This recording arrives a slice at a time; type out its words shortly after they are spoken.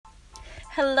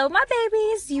Hello, my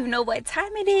babies. You know what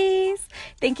time it is.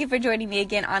 Thank you for joining me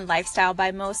again on Lifestyle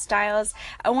by Mo Styles.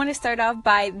 I want to start off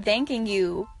by thanking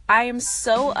you. I am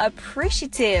so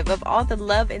appreciative of all the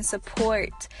love and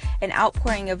support and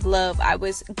outpouring of love I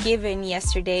was given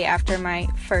yesterday after my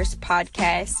first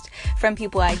podcast from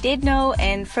people I did know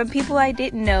and from people I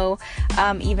didn't know.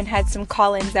 Even had some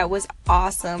call-ins. That was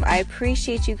awesome. I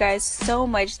appreciate you guys so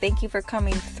much. Thank you for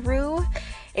coming through.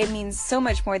 It means so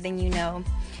much more than you know.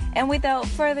 And without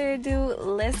further ado,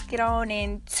 let's get on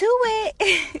into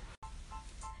it.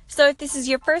 So if this is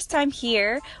your first time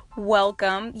here,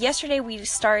 welcome. Yesterday we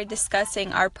started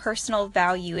discussing our personal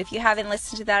value. If you haven't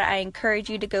listened to that, I encourage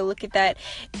you to go look at that.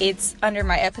 It's under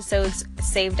my episodes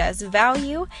saved as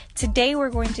value. Today we're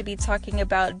going to be talking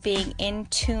about being in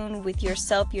tune with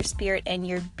yourself, your spirit, and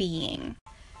your being.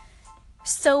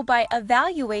 So by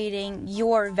evaluating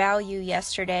your value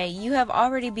yesterday, you have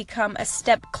already become a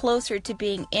step closer to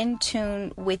being in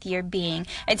tune with your being.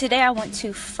 And today I want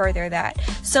to further that.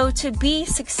 So to be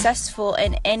successful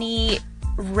in any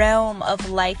realm of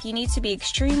life, you need to be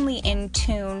extremely in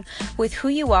tune with who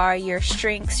you are, your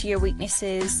strengths, your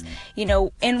weaknesses,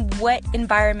 in what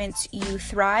environments you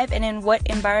thrive and in what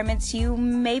environments you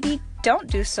maybe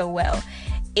don't do so well.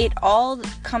 It all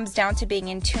comes down to being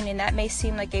in tune, and that may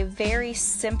seem like a very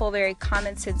simple, very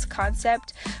common sense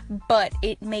concept, but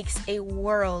it makes a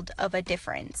world of a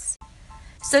difference.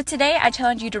 So today I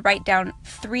challenge you to write down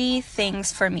 3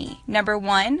 things for me. Number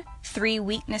 1, 3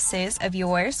 weaknesses of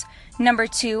yours. Number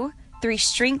 2, 3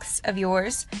 strengths of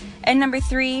yours. And number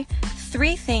 3,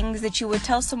 3 things that you would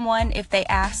tell someone if they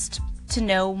asked to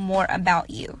know more about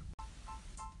you.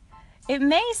 It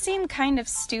may seem kind of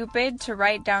stupid to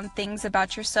write down things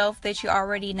about yourself that you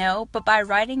already know, but by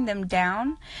writing them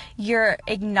down, you're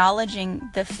acknowledging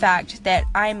the fact that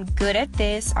I'm good at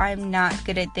this, I'm not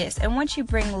good at this. And once you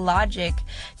bring logic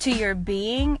to your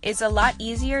being, it's a lot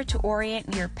easier to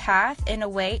orient your path in a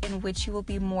way in which you will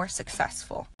be more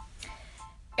successful.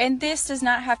 And this does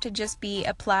not have to just be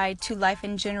applied to life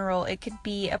in general. It could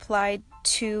be applied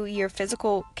to your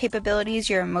physical capabilities,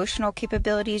 your emotional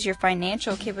capabilities, your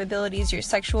financial capabilities, your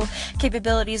sexual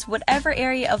capabilities, whatever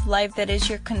area of life that is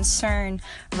your concern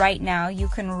right now. You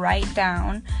can write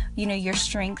down, your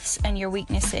strengths and your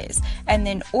weaknesses, and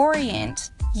then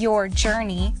orient your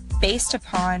journey based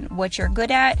upon what you're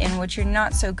good at and what you're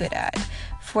not so good at.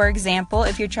 For example,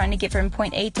 if you're trying to get from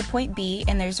point A to point B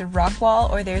and there's a rock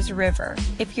wall or there's a river,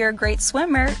 if you're a great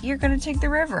swimmer, you're going to take the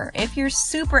river. If you're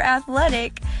super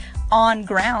athletic on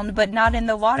ground but not in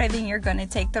the water, then you're going to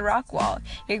take the rock wall.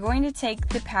 You're going to take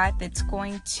the path that's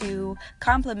going to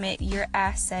complement your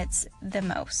assets the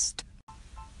most.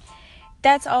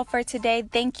 That's all for today.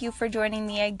 Thank you for joining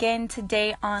me again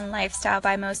today on Lifestyle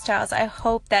by Mo Styles. I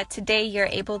hope that today you're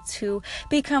able to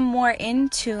become more in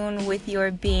tune with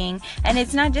your being. And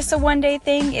it's not just a one-day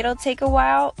thing. It'll take a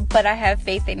while, but I have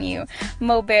faith in you.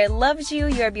 Mo Bear loves you.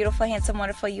 You're beautiful, handsome,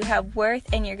 wonderful. You have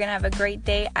worth, and you're going to have a great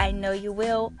day. I know you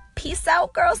will. Peace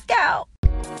out, Girl Scout.